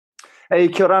Hey,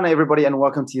 kia ora, everybody, and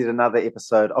welcome to yet another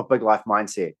episode of Big Life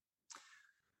Mindset.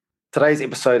 Today's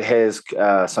episode has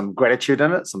some gratitude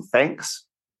in it, some thanks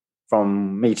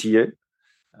from me to you,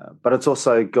 but it's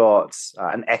also got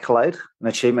an accolade, an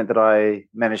achievement that I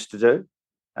managed to do,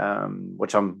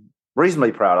 which I'm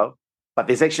reasonably proud of. But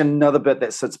there's actually another bit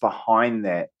that sits behind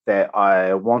that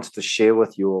I wanted to share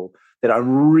with you all that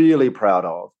I'm really proud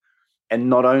of. And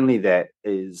not only that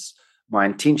is my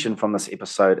intention from this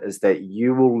episode is that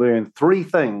you will learn 3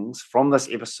 things from this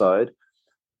episode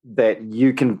that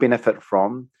you can benefit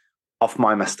from off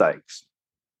my mistakes.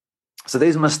 So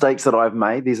these are mistakes that I've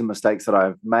made. These are mistakes that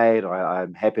I've made.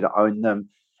 I'm happy to own them.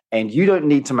 And you don't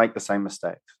need to make the same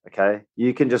mistakes, okay?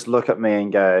 You can just look at me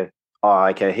and go, oh,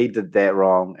 okay, he did that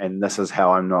wrong, and this is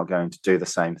how I'm not going to do the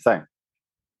same thing.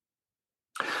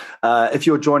 If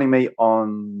you're joining me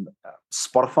on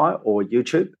Spotify or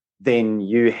YouTube, then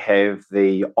you have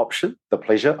the option, the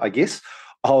pleasure, I guess,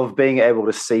 of being able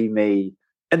to see me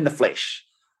in the flesh.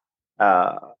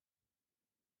 I'm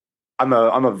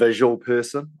a visual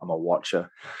person. I'm a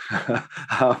watcher.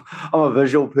 I'm a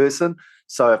visual person.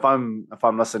 So if I'm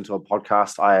listening to a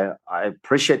podcast, I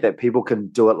appreciate that people can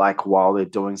do it like while they're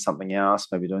doing something else,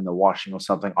 maybe doing the washing or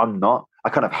something. I'm not. I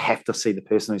kind of have to see the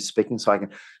person who's speaking so I can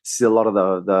see a lot of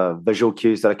the visual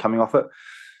cues that are coming off it.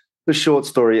 The short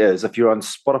story is, if you're on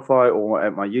Spotify or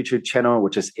at my YouTube channel,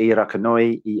 which is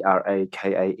Erakanui,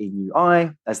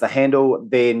 Erakenui, as the handle,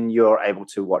 then you're able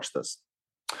to watch this.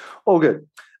 All good.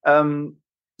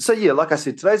 So yeah, like I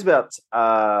said, today's about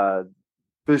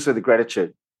firstly the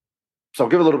gratitude. So I'll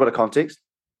give a little bit of context.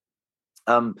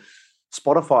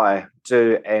 Spotify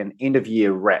do an end of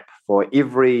year wrap for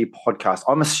every podcast.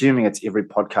 I'm assuming it's every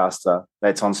podcaster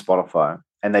that's on Spotify,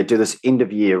 and they do this end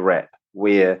of year wrap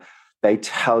where they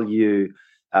tell you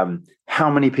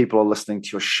how many people are listening to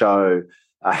your show,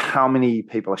 how many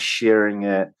people are sharing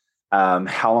it,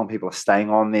 how long people are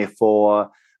staying on there for,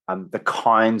 the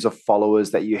kinds of followers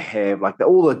that you have, like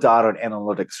all the data and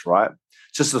analytics, right?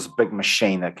 It's just this big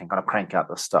machine that can kind of crank out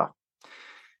this stuff.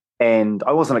 And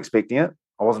I wasn't expecting it.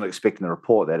 I wasn't expecting the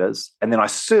report, that is. And then I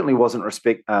certainly wasn't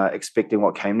expecting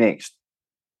what came next.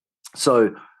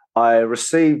 So I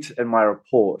received in my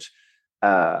report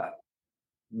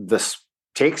this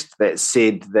text that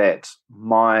said that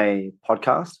my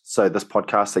podcast, so this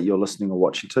podcast that you're listening or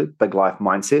watching to, Big Life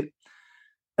Mindset,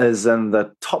 is in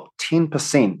the top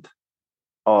 10%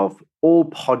 of all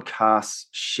podcasts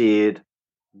shared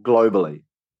globally.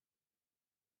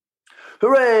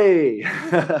 Hooray!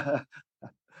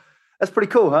 That's pretty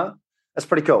cool, huh? That's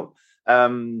pretty cool.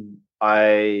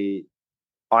 I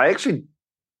actually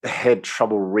had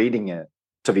trouble reading it,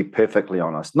 to be perfectly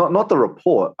honest. Not the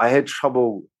report. I had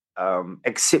trouble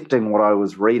accepting what I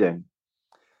was reading.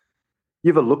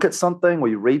 You ever look at something or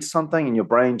you read something and your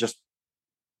brain just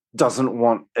doesn't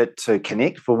want it to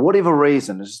connect for whatever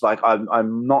reason? It's just like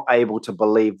I'm not able to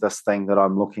believe this thing that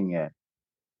I'm looking at.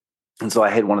 And so I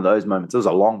had one of those moments. It was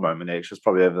a long moment, actually. It's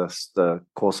probably over the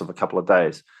course of a couple of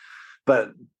days.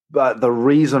 But the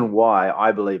reason why,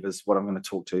 I believe, is what I'm going to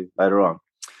talk to later on.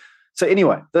 So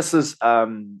anyway, this is, I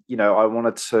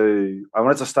wanted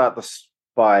to start this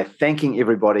by thanking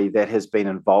everybody that has been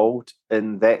involved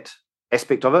in that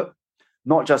aspect of it.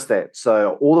 Not just that.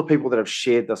 So all the people that have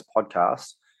shared this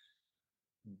podcast,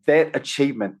 that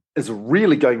achievement is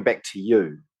really going back to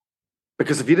you,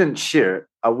 because if you didn't share it,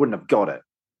 I wouldn't have got it.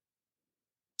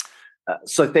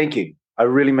 So thank you. I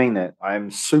really mean that.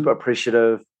 I'm super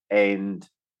appreciative, and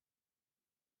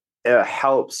it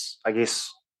helps, I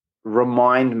guess,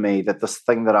 remind me that this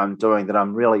thing that I'm doing, that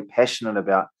I'm really passionate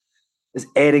about, is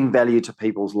adding value to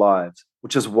people's lives,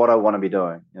 which is what I want to be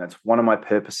doing. It's one of my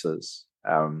purposes.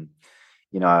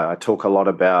 I talk a lot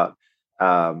about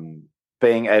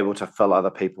being able to fill other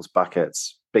people's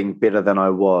buckets, being better than I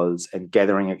was, and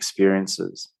gathering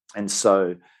experiences. And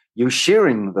so you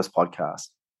sharing this podcast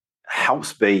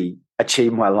helps me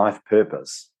achieve my life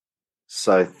purpose.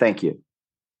 So thank you.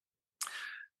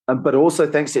 But also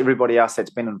thanks to everybody else that's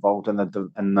been involved in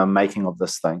the making of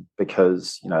this thing,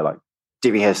 because, like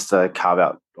Debbie has to carve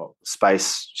out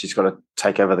space. She's got to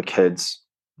take over the kids.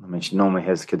 I mean, she normally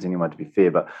has the kids anyway, to be fair,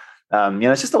 but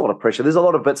it's just a lot of pressure. There's a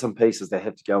lot of bits and pieces that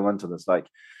have to go into this, like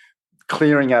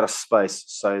clearing out a space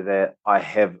so that I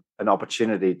have an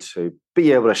opportunity to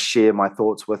be able to share my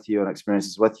thoughts with you and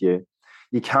experiences with you.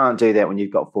 You can't do that when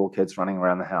you've got 4 kids running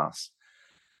around the house.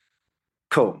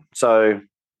 Cool. So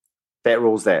that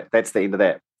rules that. That's the end of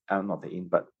that. Not the end,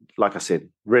 but like I said,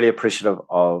 really appreciative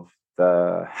of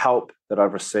the help that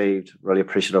I've received, really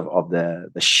appreciative of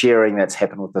the sharing that's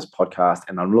happened with this podcast,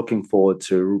 and I'm looking forward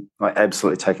to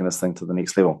absolutely taking this thing to the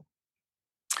next level.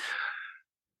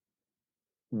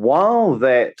 while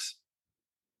that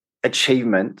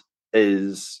achievement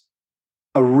is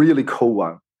a really cool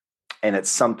one, and it's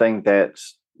something that,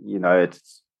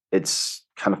 it's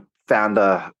kind of found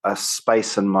a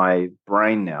space in my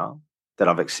brain now that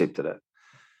I've accepted it.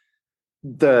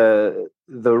 The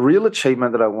real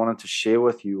achievement that I wanted to share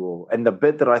with you all, and the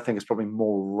bit that I think is probably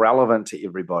more relevant to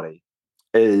everybody,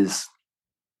 is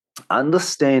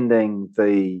understanding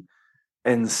the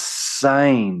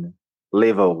insane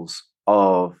levels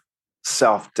of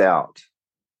self-doubt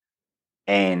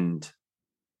and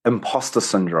imposter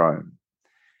syndrome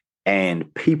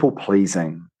and people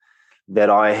pleasing that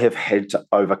I have had to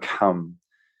overcome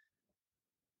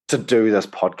to do this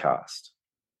podcast.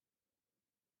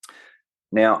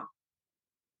 Now,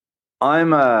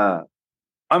 I'm a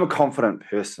confident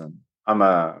person.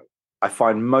 I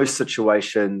find most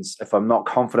situations, if I'm not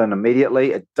confident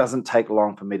immediately, it doesn't take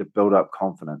long for me to build up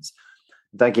confidence.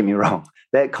 Don't get me wrong,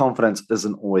 that confidence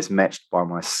isn't always matched by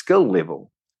my skill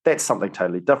level. That's something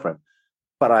totally different.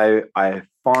 But I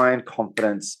find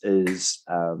confidence is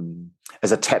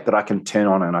a tap that I can turn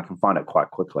on, and I can find it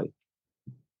quite quickly.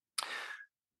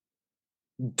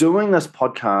 Doing this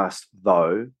podcast,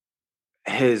 though,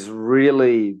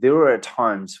 there were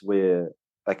times where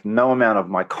like no amount of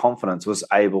my confidence was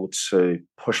able to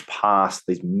push past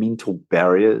these mental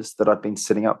barriers that I'd been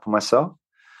setting up for myself.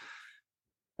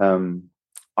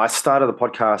 I started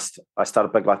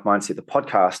Big Life Mindset, the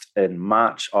podcast, in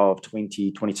March of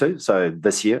 2022. So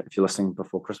this year, if you're listening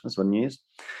before Christmas or New Year's.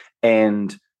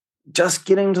 And just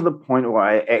getting to the point where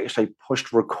I actually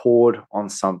pushed record on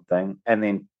something and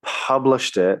then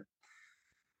published it,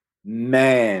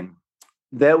 man,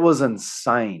 that was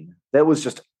insane. That was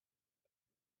just,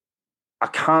 I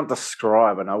can't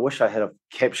describe, and I wish I had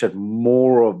captured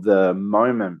more of the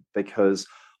moment, because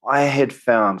I had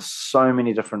found so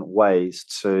many different ways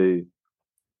to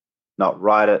not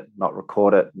write it, not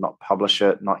record it, not publish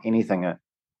it, not anything it.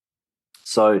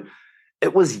 So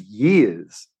it was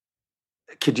years,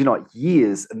 kid you not,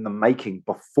 years in the making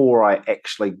before I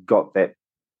actually got that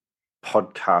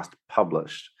podcast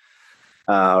published.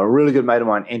 A really good mate of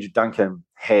mine, Andrew Duncan,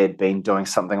 had been doing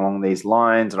something along these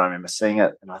lines, and I remember seeing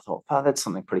it, and I thought, oh, that's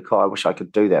something pretty cool. I wish I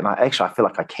could do that. And I feel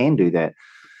like I can do that.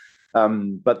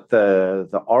 But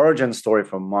the origin story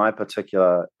from my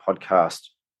particular podcast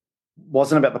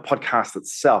wasn't about the podcast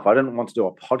itself. I didn't want to do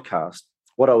a podcast.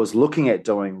 What I was looking at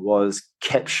doing was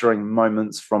capturing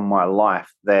moments from my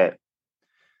life that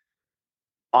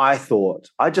I thought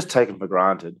I'd just taken for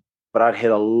granted, but I'd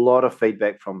had a lot of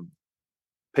feedback from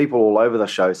people all over the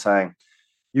show saying,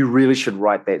 you really should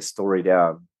write that story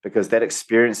down, because that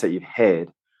experience that you've had,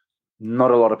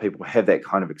 not a lot of people have that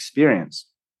kind of experience.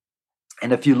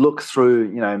 And if you look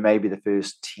through, maybe the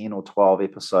first 10 or 12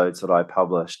 episodes that I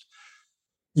published,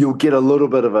 you'll get a little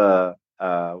bit of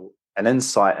an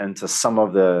insight into some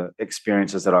of the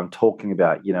experiences that I'm talking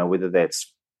about, whether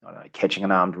that's catching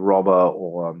an armed robber,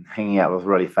 or hanging out with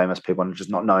really famous people and just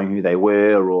not knowing who they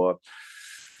were, or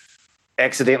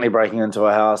accidentally breaking into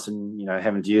a house and,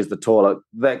 having to use the toilet,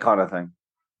 that kind of thing.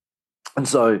 And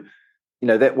so,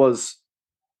 that was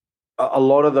a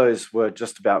lot of those were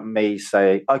just about me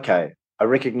saying, okay, I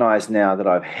recognize now that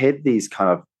I've had these kind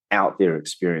of out there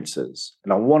experiences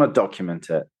and I want to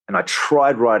document it. And I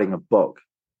tried writing a book,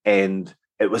 and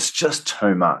it was just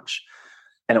too much.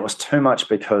 And it was too much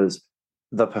because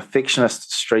the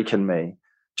perfectionist streak in me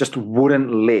just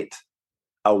wouldn't let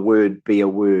a word be a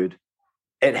word.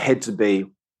 It had to be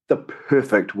the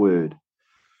perfect word.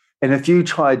 And if you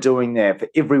try doing that for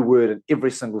every word in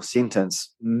every single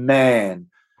sentence, man,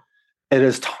 it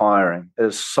is tiring. It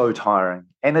is so tiring.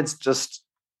 And it's just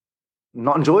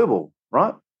not enjoyable,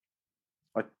 right?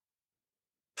 Like,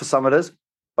 for some it is,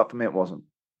 but for me it wasn't.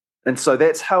 And so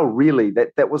that's how really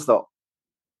that was the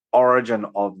origin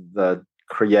of the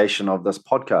creation of this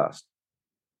podcast.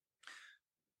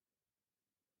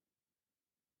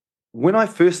 When I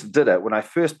first did it, when I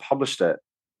first published it,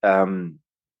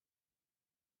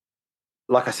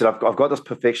 like I said, I've got this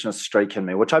perfectionist streak in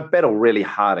me, which I battle really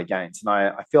hard against. And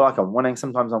I feel like I'm winning.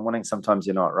 Sometimes I'm winning, sometimes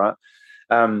you're not, right?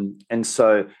 And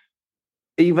so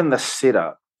even the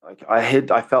setup, like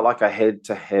I felt like I had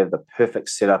to have the perfect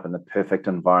setup and the perfect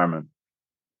environment.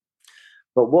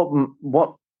 But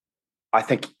what I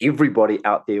think everybody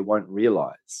out there won't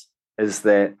realize is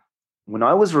that when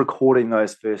I was recording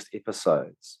those first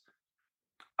episodes,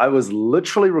 I was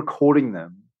literally recording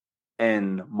them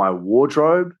in my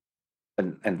wardrobe,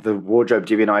 and the wardrobe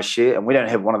Debbie and I share, and we don't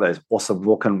have one of those awesome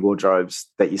walk-in wardrobes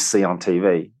that you see on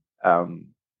TV.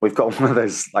 We've got one of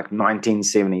those like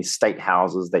 1970s state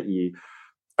houses that you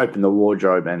open the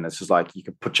wardrobe and it's just like you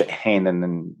could put your hand in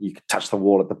and you could touch the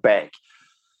wall at the back.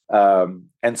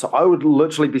 And so I would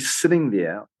literally be sitting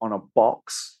there on a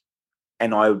box,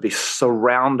 and I would be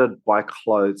surrounded by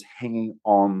clothes hanging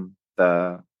on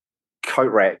the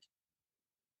coat rack.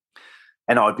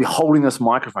 And I'd be holding this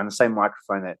microphone, the same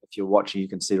microphone that if you're watching, you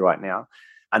can see right now.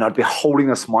 And I'd be holding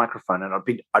this microphone, and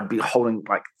I'd be holding,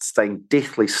 like, staying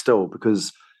deathly still,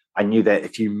 because I knew that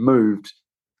if you moved,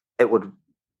 it would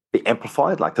be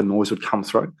amplified, like the noise would come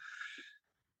through.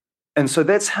 And so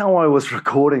that's how I was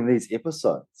recording these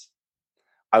episodes.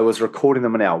 I was recording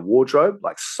them in our wardrobe,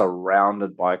 like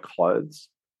surrounded by clothes.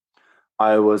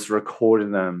 I was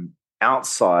recording them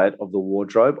outside of the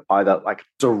wardrobe, either like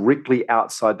directly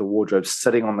outside the wardrobe,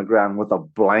 sitting on the ground with a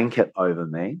blanket over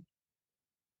me,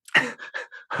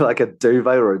 like a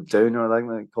duvet or a doona, I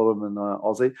think they call them in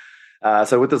Aussie.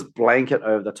 So with this blanket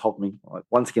over the top of me, like,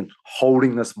 once again,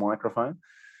 holding this microphone.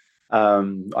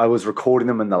 I was recording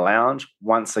them in the lounge,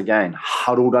 once again,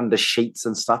 huddled under sheets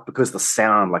and stuff, because the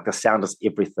sound is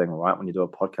everything, right, when you do a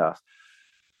podcast.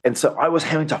 And so I was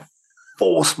having to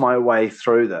force my way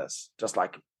through this, just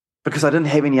like, because I didn't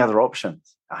have any other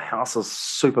options. Our house was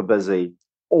super busy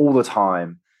all the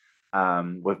time.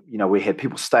 We had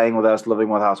people staying with us, living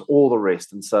with us, all the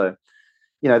rest. And so,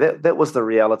 that was the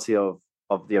reality of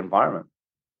the environment.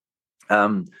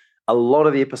 A lot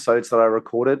of the episodes that I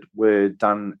recorded were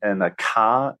done in a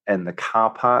car, in the car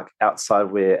park outside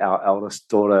where our eldest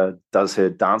daughter does her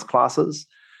dance classes.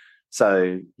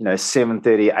 So,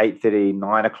 7:30, 8:30,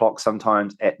 9 o'clock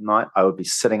sometimes at night, I would be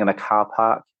sitting in a car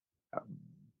park,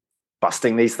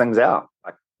 busting these things out,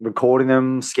 like recording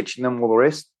them, sketching them, all the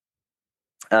rest.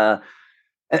 And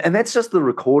that's just the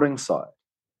recording side.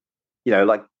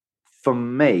 Like, for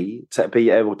me to be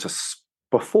able to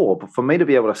but for me to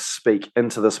be able to speak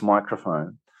into this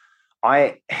microphone,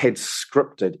 I had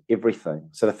scripted everything.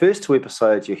 So the first 2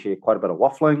 episodes, you hear quite a bit of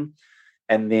waffling,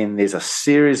 and then there's a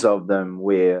series of them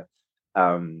where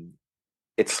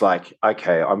it's like,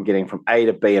 okay, I'm getting from A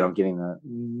to B, and I'm getting a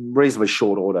reasonably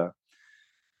short order.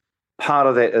 Part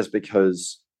of that is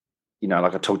because,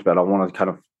 like I talked about, I wanted kind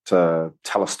of to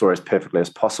tell a story as perfectly as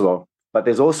possible. But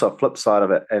there's also a flip side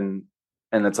of it, and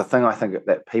it's a thing I think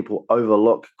that people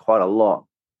overlook quite a lot,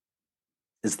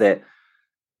 is that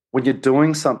when you're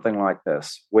doing something like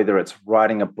this, whether it's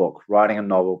writing a book, writing a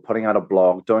novel, putting out a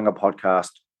blog, doing a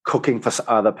podcast, cooking for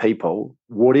other people,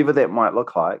 whatever that might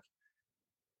look like,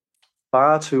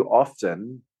 far too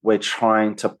often we're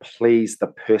trying to please the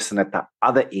person at the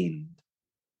other end.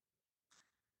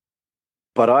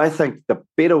 But I think the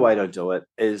better way to do it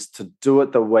is to do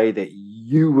it the way that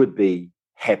you would be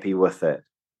happy with it.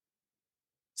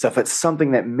 So if it's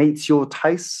something that meets your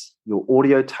tastes, your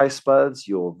audio taste buds,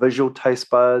 your visual taste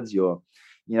buds, your,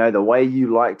 the way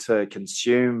you like to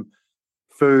consume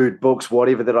food, books,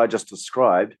 whatever that I just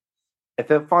described, if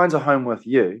it finds a home with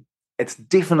you, it's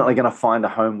definitely going to find a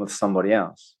home with somebody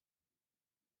else.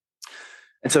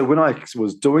 And so when I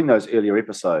was doing those earlier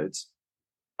episodes,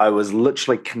 I was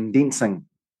literally condensing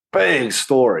big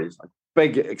stories, like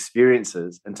big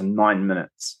experiences, into 9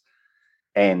 minutes.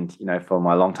 And, for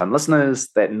my long-time listeners,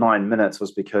 that 9 minutes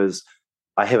was because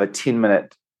I have a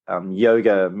 10-minute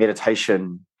yoga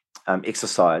meditation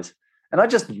exercise, and I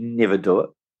just never do it.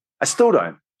 I still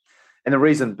don't. And the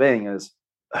reason being is,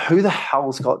 who the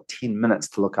hell's got 10 minutes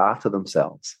to look after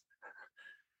themselves?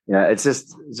 It's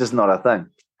just not a thing.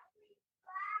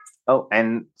 Oh,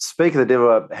 and speak of the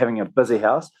devil having a busy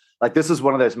house, like, this is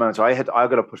one of those moments where I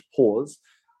got to push pause,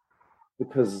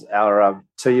 because our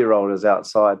 2-year-old is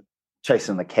outside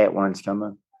chasing the cat wanting to come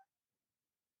in.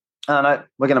 Oh, no,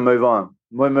 we're going to move on.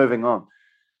 We're moving on.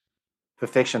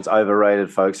 Perfection's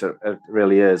overrated, folks. It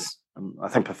really is. I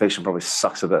think perfection probably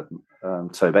sucks a bit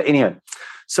too. But anyway,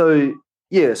 so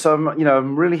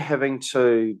I'm really having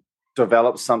to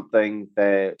develop something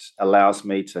that allows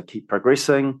me to keep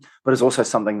progressing, but is also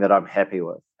something that I'm happy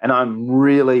with. And I'm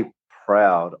really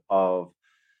proud of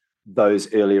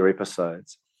those earlier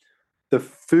episodes. The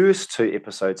first 2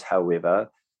 episodes, however,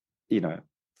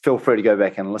 feel free to go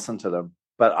back and listen to them.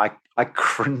 But I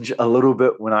cringe a little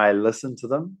bit when I listen to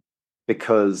them,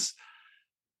 because,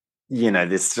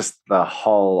 there's just the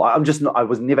whole, I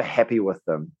was never happy with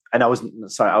them. And I was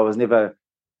never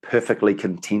perfectly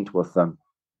content with them.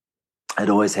 I'd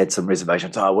always had some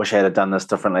reservations. I wish I had done this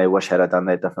differently. I wish I had done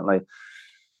that differently.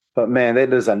 But man,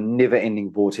 that is a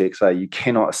never-ending vortex. So you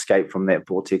cannot escape from that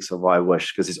vortex of I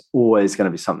wish, because there's always going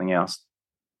to be something else.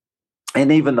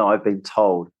 And even though I've been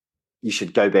told you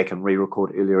should go back and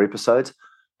re-record earlier episodes,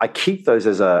 I keep those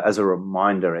as a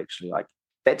reminder, actually. Like,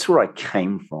 that's where I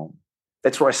came from.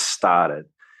 That's where I started.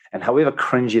 And however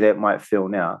cringy that might feel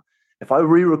now, if I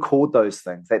re-record those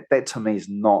things, that to me is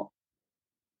not,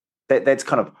 that's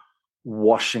kind of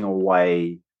washing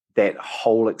away that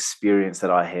whole experience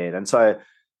that I had. And so,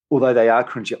 although they are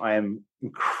cringy, I am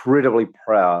incredibly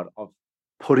proud of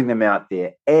putting them out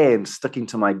there and sticking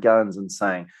to my guns and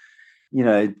saying,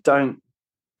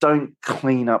 don't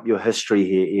clean up your history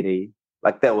here, Eddie.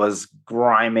 Like, that was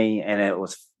grimy, and it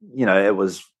was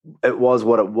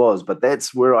what it was. But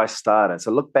that's where I started.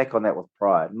 So look back on that with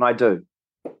pride, and I do.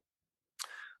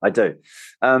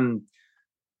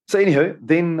 So anywho,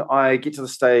 then I get to the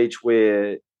stage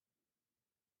where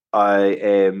I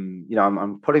am,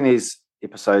 I'm putting these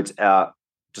episodes out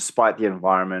despite the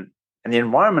environment. And the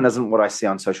environment isn't what I see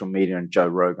on social media and Joe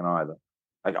Rogan either.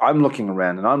 Like, I'm looking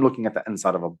around and I'm looking at the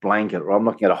inside of a blanket, or I'm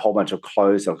looking at a whole bunch of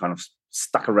clothes that are kind of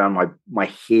stuck around my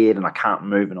head and I can't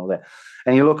move and all that.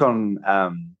 And you look on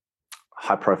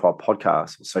high profile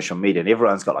podcasts or social media, and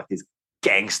everyone's got like these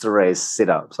gangster ass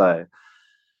setups. So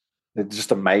it's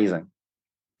just amazing.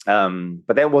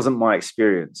 But that wasn't my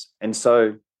experience. And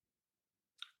so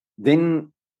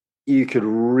then you could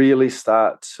really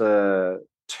start to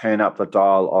turn up the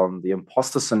dial on the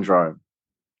imposter syndrome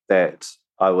that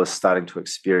I was starting to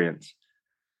experience,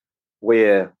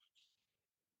 where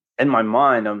in my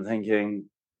mind I'm thinking,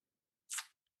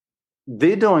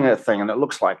 they're doing a thing and it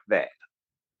looks like that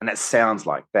and it sounds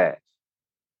like that.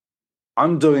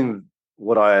 I'm doing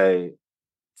what I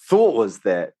thought was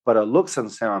that, but it looks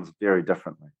and sounds very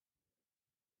differently.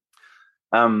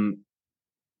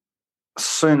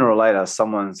 Sooner or later,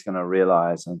 someone's going to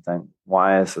realize and think,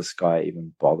 why is this guy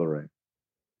even bothering?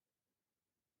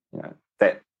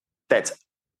 That's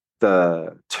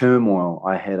the turmoil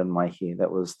I had in my head.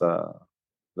 That was the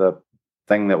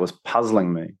thing that was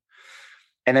puzzling me.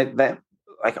 And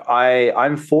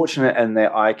I'm fortunate in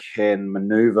that I can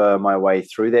maneuver my way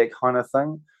through that kind of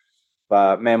thing.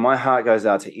 But man, my heart goes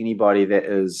out to anybody that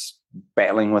is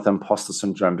battling with imposter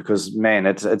syndrome, because man,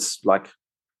 it's like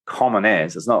common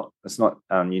as it's not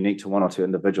unique to one or two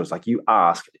individuals. Like, you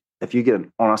ask, if you get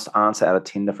an honest answer out of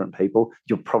 10 different people,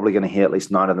 you're probably going to hear at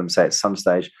least 9 of them say at some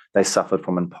stage they suffered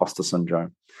from imposter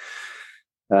syndrome.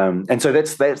 And so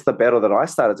that's the battle that I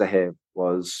started to have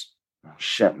was, oh,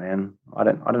 shit, man, I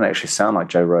don't actually sound like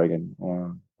Joe Rogan,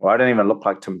 or I don't even look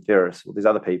like Tim Ferriss or these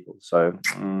other people. So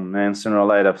man, sooner or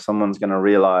later someone's going to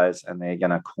realize and they're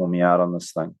going to call me out on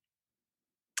this thing.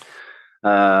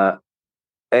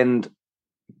 And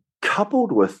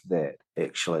coupled with that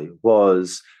actually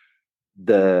was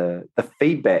the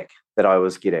feedback that I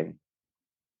was getting.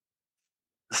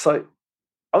 So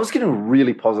I was getting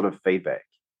really positive feedback,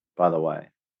 by the way.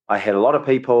 I had a lot of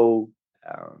people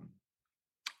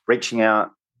reaching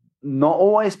out, not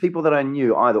always people that I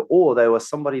knew either, or they were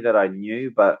somebody that I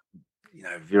knew, but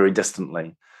very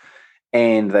distantly.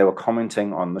 And they were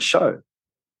commenting on the show.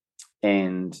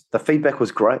 And the feedback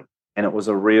was great. And it was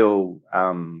a real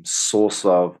source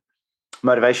of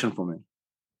motivation for me.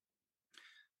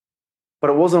 But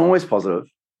it wasn't always positive,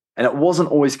 and it wasn't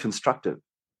always constructive.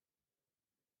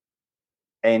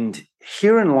 And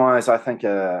herein lies, I think,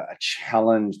 a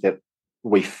challenge that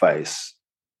we face,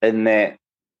 in that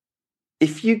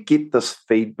if you get this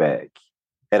feedback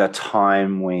at a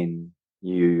time when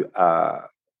you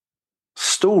are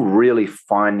still really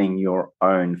finding your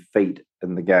own feet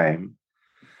in the game,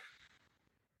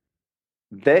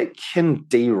 that can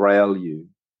derail you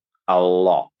a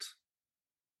lot.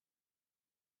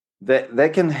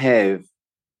 That can have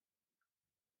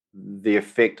the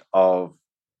effect of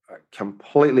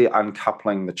completely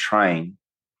uncoupling the train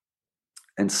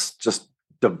and just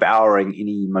devouring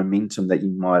any momentum that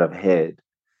you might have had.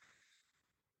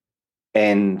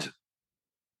 And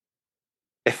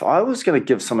if I was going to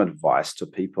give some advice to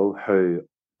people who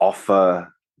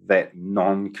offer that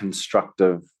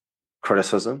non-constructive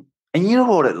criticism, and you know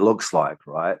what it looks like,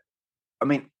 right? I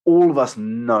mean, all of us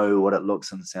know what it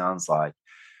looks and sounds like.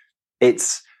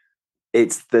 It's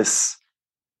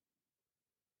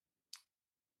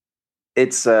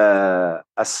a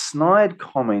snide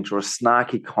comment or a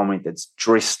snarky comment that's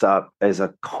dressed up as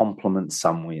a compliment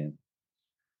somewhere.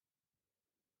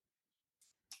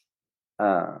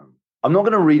 I'm not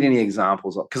going to read any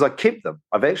examples because I kept them.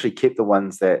 I've actually kept the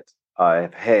ones that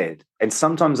I've had, and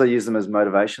sometimes I use them as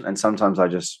motivation, and sometimes I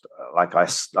just I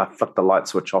flick the light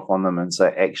switch off on them and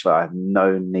say, actually, I have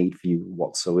no need for you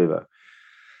whatsoever.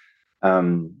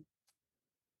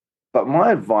 But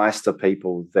my advice to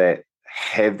people that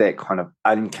have that kind of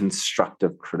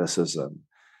unconstructive criticism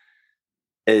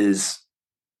is,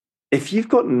 if you've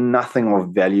got nothing of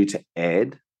value to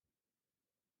add,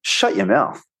 shut your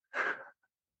mouth.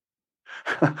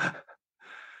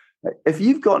 If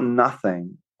you've got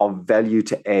nothing of value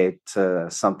to add to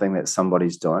something that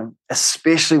somebody's doing,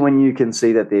 especially when you can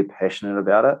see that they're passionate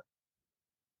about it,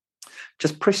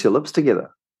 just press your lips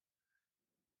together.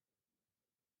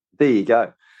 There you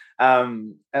go.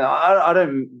 And I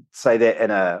don't say that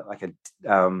in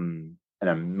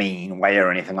a mean way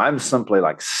or anything. I'm simply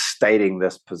like stating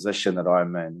this position that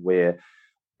I'm in, where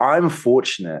I'm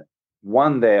fortunate,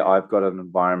 one, that I've got an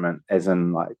environment, as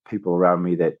in like people around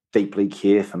me that deeply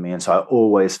care for me, and so I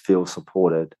always feel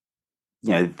supported.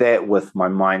 That with my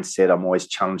mindset, I'm always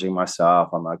challenging myself.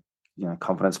 I'm a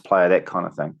confidence player, that kind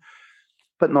of thing.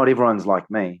 But not everyone's like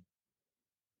me.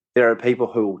 There are people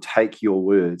who will take your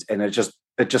words and it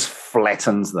just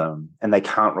flattens them and they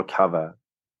can't recover.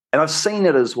 And I've seen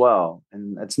it as well,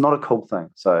 and it's not a cool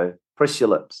thing. So press your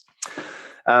lips.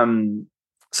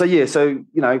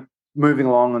 Moving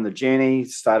along on the journey,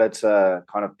 started to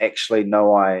kind of actually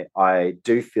know I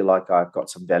do feel like I've got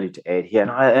some value to add here,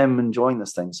 and I am enjoying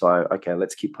this thing. So, okay,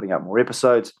 let's keep putting out more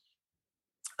episodes.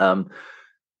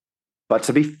 But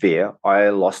to be fair,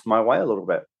 I lost my way a little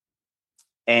bit.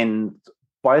 And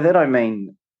by that, I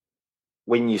mean,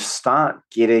 when you start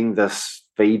getting this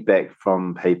feedback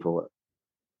from people,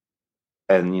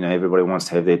 and, everybody wants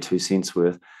to have their 2 cents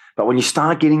worth, but when you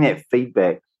start getting that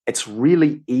feedback, it's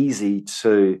really easy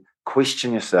to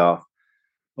question yourself.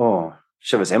 Oh,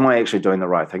 shivers, am I actually doing the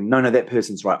right thing? No, that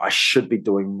person's right. I should be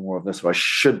doing more of this, or I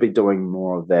should be doing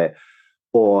more of that.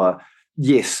 Or,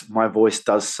 yes, my voice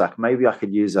does suck. Maybe I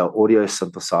could use an audio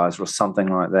synthesizer or something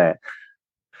like that.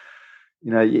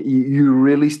 You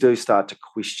really do start to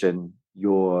question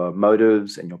your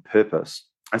motives and your purpose.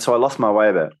 And so I lost my way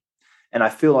a bit. And I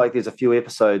feel like there's a few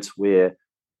episodes where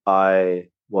I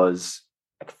was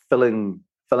like filling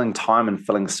time and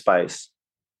filling space.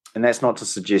 And that's not to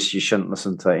suggest you shouldn't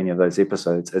listen to any of those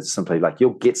episodes. It's simply like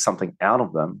you'll get something out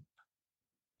of them.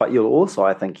 But you'll also,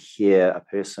 I think, hear a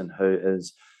person who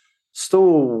is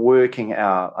still working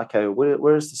out, okay,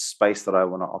 where is the space that I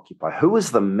want to occupy? Who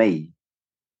is the me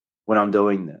when I'm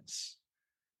doing this?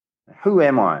 Who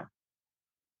am I?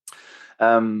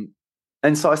 And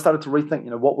so I started to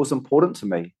rethink, what was important to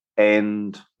me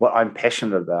and what I'm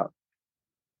passionate about.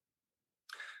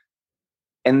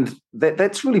 And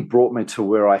that's really brought me to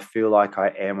where I feel like I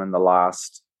am in the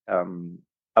last,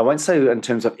 I won't say in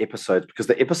terms of episodes, because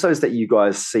the episodes that you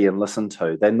guys see and listen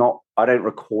to, I don't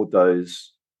record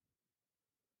those,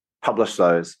 publish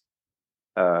those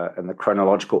in the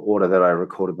chronological order that I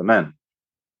recorded them in.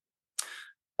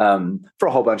 For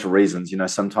a whole bunch of reasons.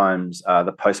 Sometimes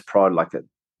the post-prod, like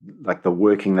the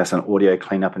working this and audio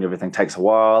cleanup and everything takes a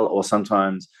while, or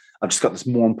sometimes I've just got this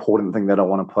more important thing that I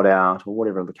want to put out, or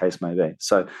whatever the case may be.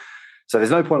 So there's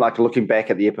no point like looking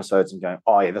back at the episodes and going,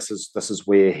 oh yeah, this is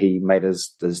where he made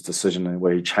his decision and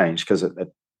where he changed, because it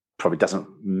probably doesn't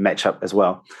match up as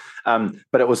well.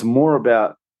 But it was more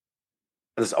about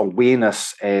this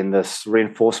awareness and this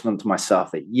reinforcement to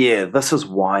myself that, yeah, this is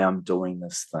why I'm doing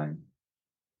this thing.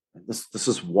 This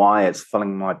is why it's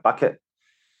filling my bucket.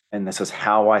 And this is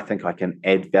how I think I can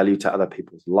add value to other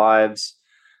people's lives.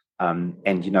 And,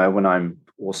 when I'm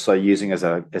also using as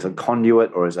a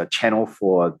conduit or as a channel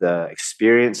for the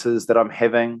experiences that I'm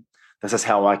having, this is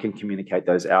how I can communicate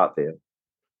those out there.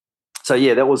 So,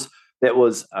 yeah, that was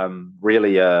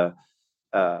really a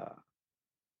bit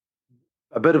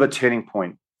of a turning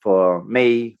point for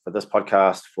me, for this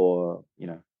podcast, for,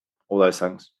 all those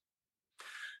things.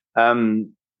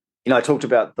 I talked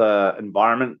about the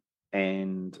environment,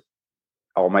 and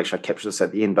I'll make sure I capture this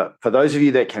at the end. But for those of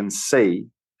you that can see,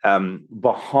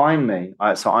 behind me,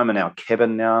 so I'm in our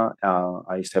cabin now.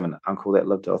 I used to have an uncle that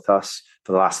lived with us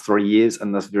for the last 3 years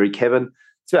in this very cabin.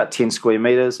 It's about 10 square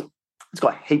meters. It's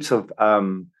got heaps of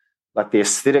like the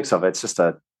aesthetics of it. It's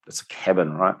a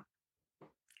cabin, right?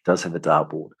 It does have a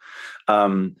dartboard.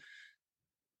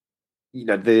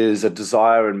 There's a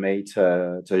desire in me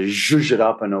to zhuzh it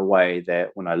up in a way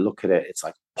that when I look at it, it's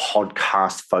like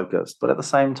podcast focused. But at the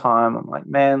same time, I'm like,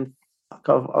 man,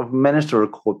 I've managed to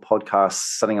record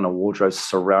podcasts sitting in a wardrobe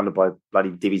surrounded by bloody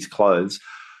Debbie's clothes.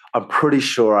 I'm pretty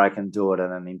sure I can do it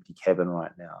in an empty cabin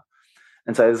right now.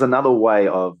 And so there's another way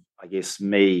of, I guess,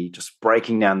 me just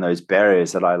breaking down those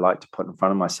barriers that I like to put in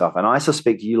front of myself. And I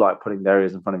suspect you like putting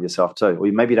barriers in front of yourself too, or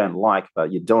you maybe don't like,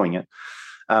 but you're doing it.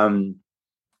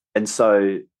 And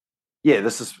so, yeah,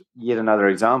 this is yet another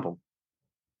example.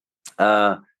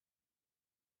 From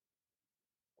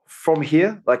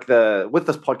here, like with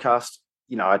this podcast,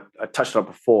 I touched on it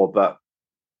before, but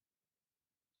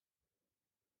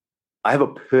I have a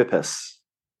purpose,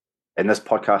 and this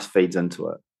podcast feeds into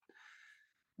it.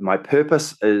 And my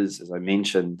purpose is, as I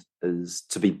mentioned, is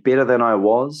to be better than I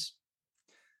was,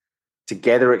 to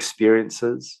gather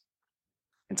experiences,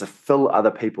 and to fill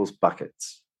other people's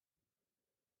buckets.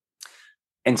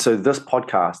 And so this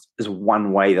podcast is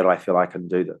one way that I feel I can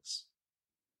do this.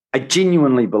 I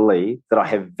genuinely believe that I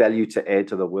have value to add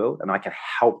to the world and I can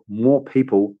help more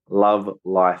people love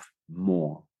life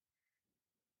more.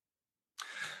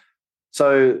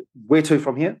 So where to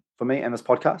from here for me and this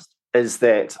podcast is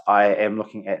that I am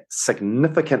looking at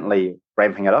significantly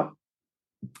ramping it up.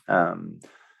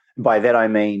 By that, I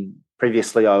mean,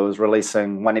 previously I was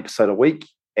releasing one episode a week.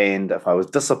 And if I was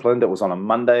disciplined, it was on a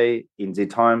Monday, NZ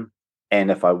time. And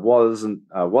if I wasn't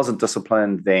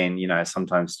disciplined, then,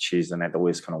 sometimes Tuesday and at the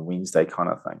worst kind of Wednesday kind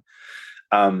of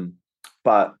thing.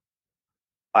 But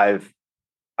I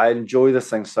enjoy this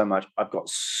thing so much. I've got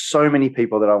so many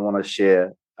people that I want to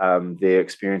share their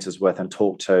experiences with and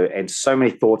talk to, and so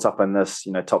many thoughts up in this,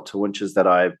 top 2 inches that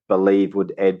I believe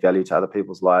would add value to other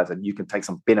people's lives, and you can take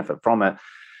some benefit from it.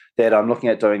 That I'm looking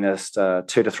at doing this 2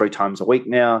 to 3 times a week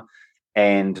now,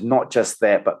 and not just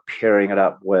that, but pairing it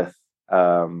up with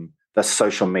the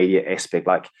social media aspect.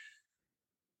 Like,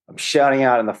 I'm shouting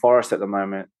out in the forest at the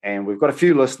moment, and we've got a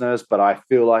few listeners, but I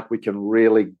feel like we can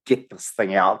really get this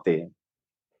thing out there.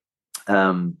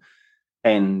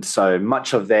 And so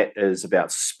much of that is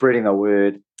about spreading the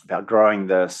word, about growing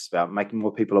this, about making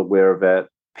more people aware of it,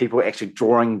 people actually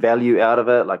drawing value out of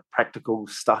it, like practical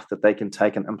stuff that they can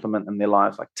take and implement in their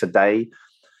lives, like today.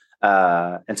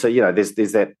 And so,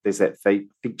 there's that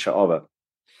feature of it.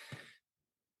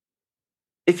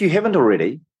 If you haven't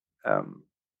already,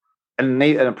 in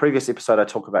a previous episode, I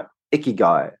talk about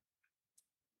Ikigai,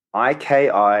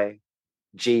 Ikigai.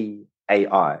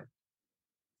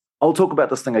 I'll talk about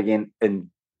this thing again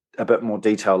in a bit more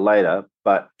detail later,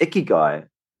 but Ikigai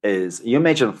is, you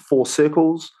imagine 4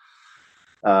 circles.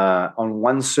 On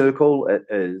one circle, it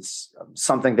is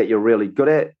something that you're really good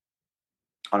at.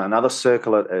 On another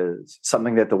circle, it is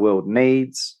something that the world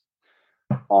needs.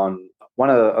 On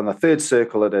the third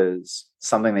circle, it is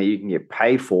something that you can get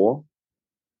paid for.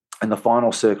 And the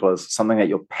final circle is something that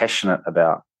you're passionate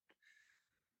about.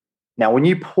 Now, when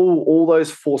you pull all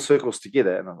those 4 circles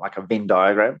together in like a Venn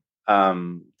diagram,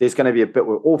 there's going to be a bit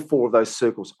where all 4 of those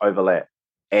circles overlap.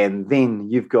 And then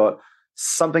you've got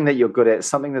something that you're good at,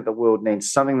 something that the world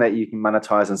needs, something that you can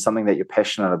monetize, and something that you're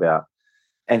passionate about.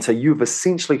 And so you've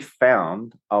essentially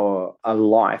found a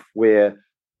life where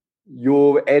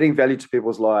you're adding value to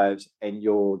people's lives and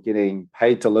you're getting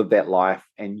paid to live that life,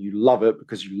 and you love it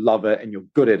because you love it and you're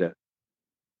good at it.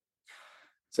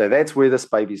 So that's where this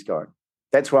baby's going.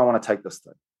 That's where I want to take this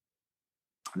thing.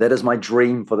 That is my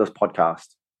dream for this podcast.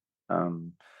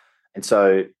 And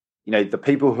so, the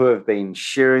people who have been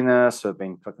sharing this, who have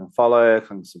been clicking follow,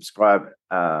 clicking subscribe,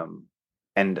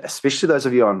 and especially those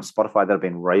of you on Spotify that have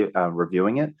been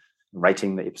reviewing it,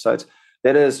 rating the episodes,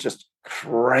 that is just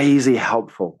crazy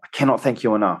helpful. I cannot thank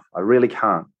you enough. I really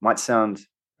can't. Might sound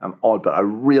odd, but I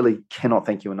really cannot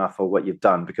thank you enough for what you've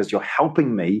done, because you're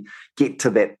helping me get to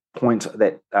that point,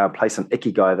 that place in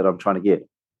Ikigai that I'm trying to get.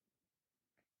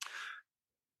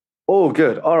 Oh,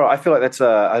 good. All right. I feel like that's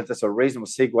a reasonable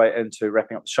segue into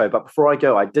wrapping up the show. But before I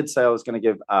go, I did say I was going to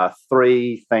give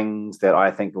 3 things that I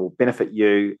think will benefit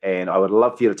you, and I would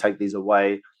love for you to take these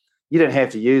away. You don't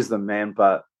have to use them, man,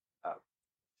 but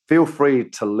feel free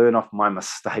to learn off my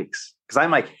mistakes, because I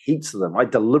make heaps of them. I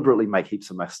deliberately make heaps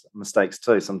of mistakes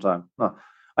too sometimes. No,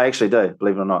 I actually do,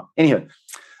 believe it or not. Anyway,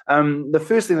 the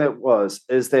first thing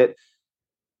is that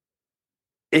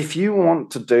if you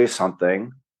want to do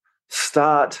something,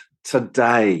 start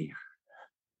today.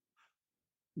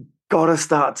 Gotta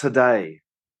start today.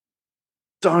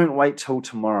 Don't wait till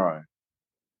tomorrow.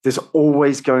 There's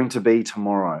always going to be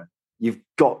tomorrow. You've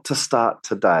got to start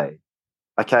today.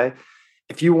 Okay?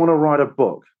 If you want to write a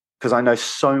book, because I know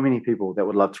so many people that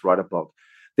would love to write a book,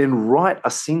 then write a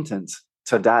sentence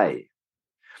today.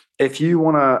 If you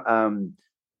want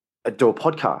to do a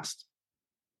podcast,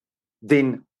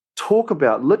 then talk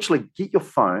about, literally get your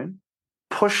phone,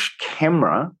 push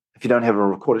camera. If you don't have a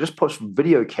recorder, just push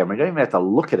video camera. You don't even have to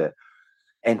look at it,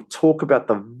 and talk about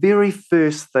the very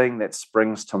first thing that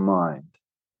springs to mind.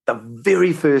 The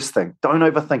very first thing. Don't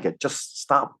overthink it. Just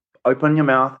start, open your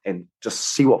mouth and just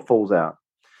see what falls out.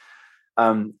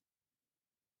 And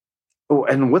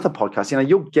with a podcast,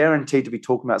 you're guaranteed to be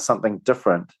talking about something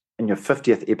different in your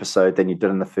 50th episode than you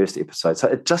did in the first episode. So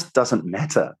it just doesn't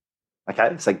matter.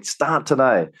 Okay, so start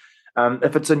today.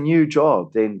 If it's a new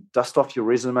job, then dust off your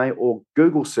resume or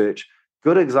Google search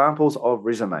good examples of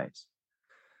resumes.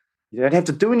 You don't have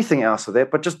to do anything else with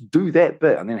that, but just do that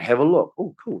bit and then have a look.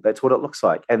 Oh, cool, that's what it looks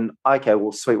like. And okay,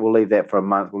 well, sweet, we'll leave that for a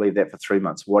month, we'll leave that for 3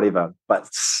 months, whatever.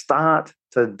 But start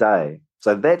today.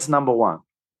 So that's number 1.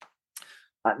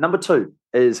 Number 2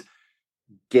 is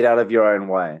get out of your own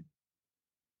way.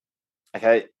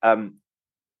 Okay,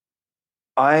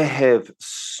 I have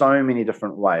so many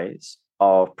different ways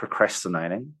of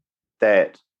procrastinating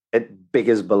that it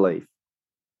beggars belief.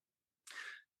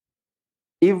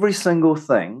 Every single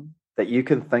thing that you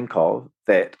can think of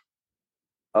that,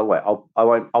 oh wait,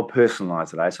 I'll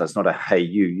personalize it, eh? So it's not a hey,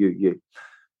 you.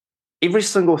 Every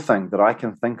single thing that I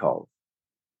can think of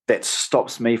that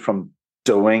stops me from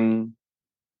doing,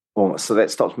 or so that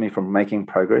stops me from making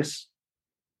progress,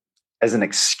 as an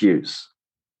excuse.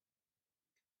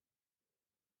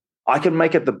 I can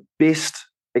make it the best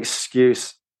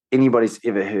excuse anybody's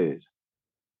ever heard,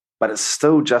 but it's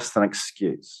still just an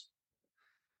excuse.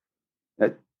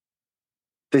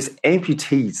 There's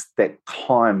amputees that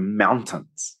climb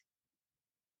mountains.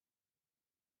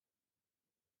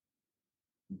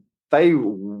 They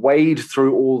wade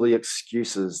through all the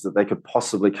excuses that they could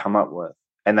possibly come up with,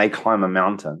 and they climb a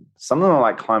mountain. Some of them are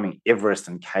like climbing Everest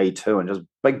and K2 and just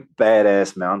big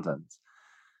badass mountains.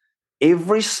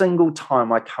 Every single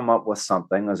time I come up with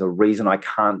something as a reason I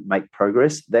can't make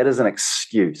progress, that is an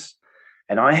excuse.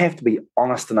 And I have to be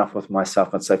honest enough with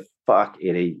myself and say, fuck,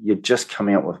 Eddie, you're just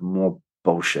coming up with more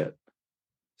bullshit.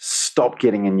 Stop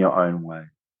getting in your own way.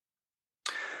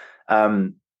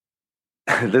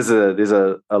 There's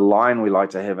a line we like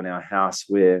to have in our house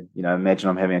where, imagine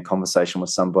I'm having a conversation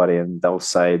with somebody and they'll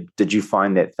say, did you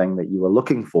find that thing that you were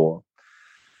looking for?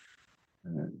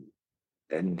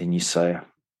 And then you say,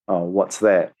 oh, what's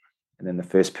that? And then the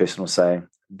first person will say,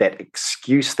 that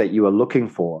excuse that you were looking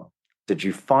for, did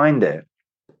you find it?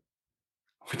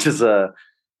 Which is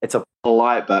it's a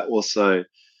polite but also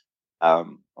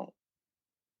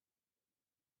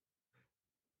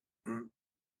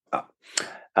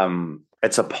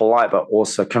it's a polite but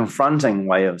also confronting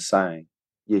way of saying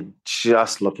you're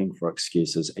just looking for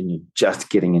excuses and you're just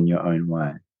getting in your own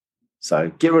way.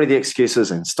 So get rid of the excuses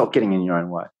and stop getting in your own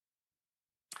way.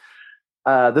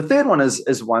 The third one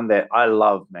is one that I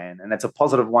love, man, and it's a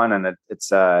positive one, and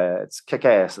it's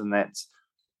kick-ass, and that's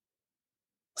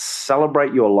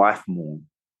celebrate your life more.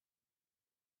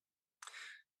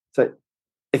 So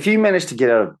if you manage to get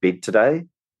out of bed today,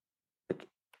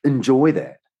 enjoy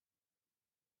that.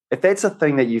 If that's a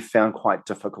thing that you found quite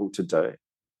difficult to do,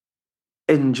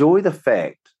 enjoy the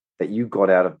fact that you got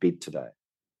out of bed today.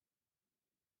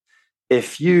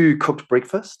 If you cooked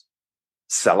breakfast,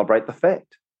 celebrate the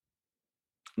fact.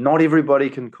 Not everybody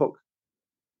can cook.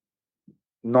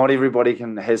 Not everybody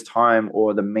has time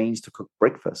or the means to cook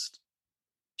breakfast.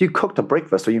 If you cooked a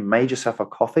breakfast or you made yourself a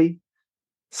coffee,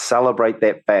 celebrate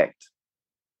that fact.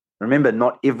 Remember,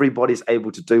 not everybody's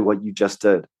able to do what you just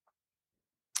did.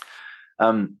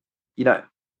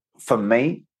 For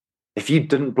me, if you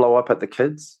didn't blow up at the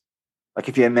kids, like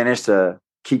if you managed to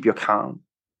keep your calm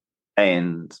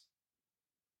and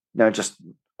just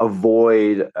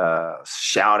avoid a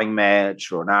shouting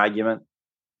match or an argument,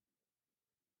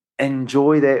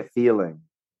 enjoy that feeling.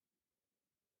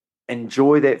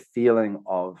 Enjoy that feeling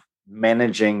of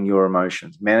managing your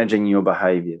emotions, managing your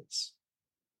behaviors.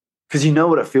 Because you know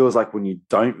what it feels like when you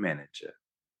don't manage it.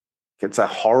 It's a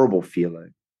horrible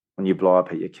feeling when you blow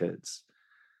up at your kids.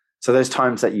 So those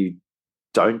times that you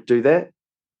don't do that,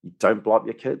 you don't blow up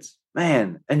your kids,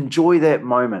 man, enjoy that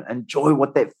moment. Enjoy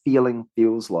what that feeling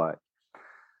feels like.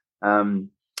 I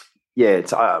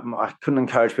couldn't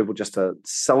encourage people just to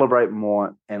celebrate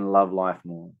more and love life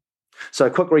more. So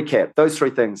quick recap, those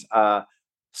three things are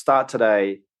start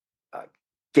today,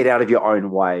 get out of your own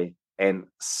way, and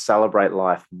celebrate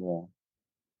life more.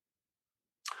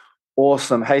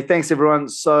 Awesome. Hey, thanks everyone.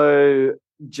 So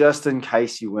just in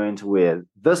case you weren't aware,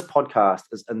 this podcast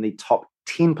is in the top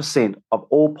 10% of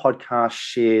all podcasts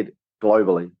shared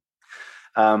globally.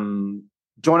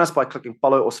 Join us by clicking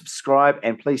follow or subscribe,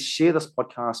 and please share this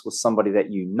podcast with somebody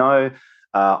that you know.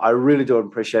 I really do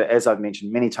appreciate it. As I've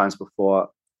mentioned many times before,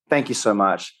 thank you so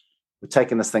much. We're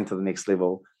taking this thing to the next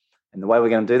level. And the way we're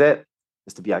going to do that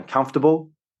is to be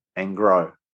uncomfortable and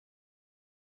grow.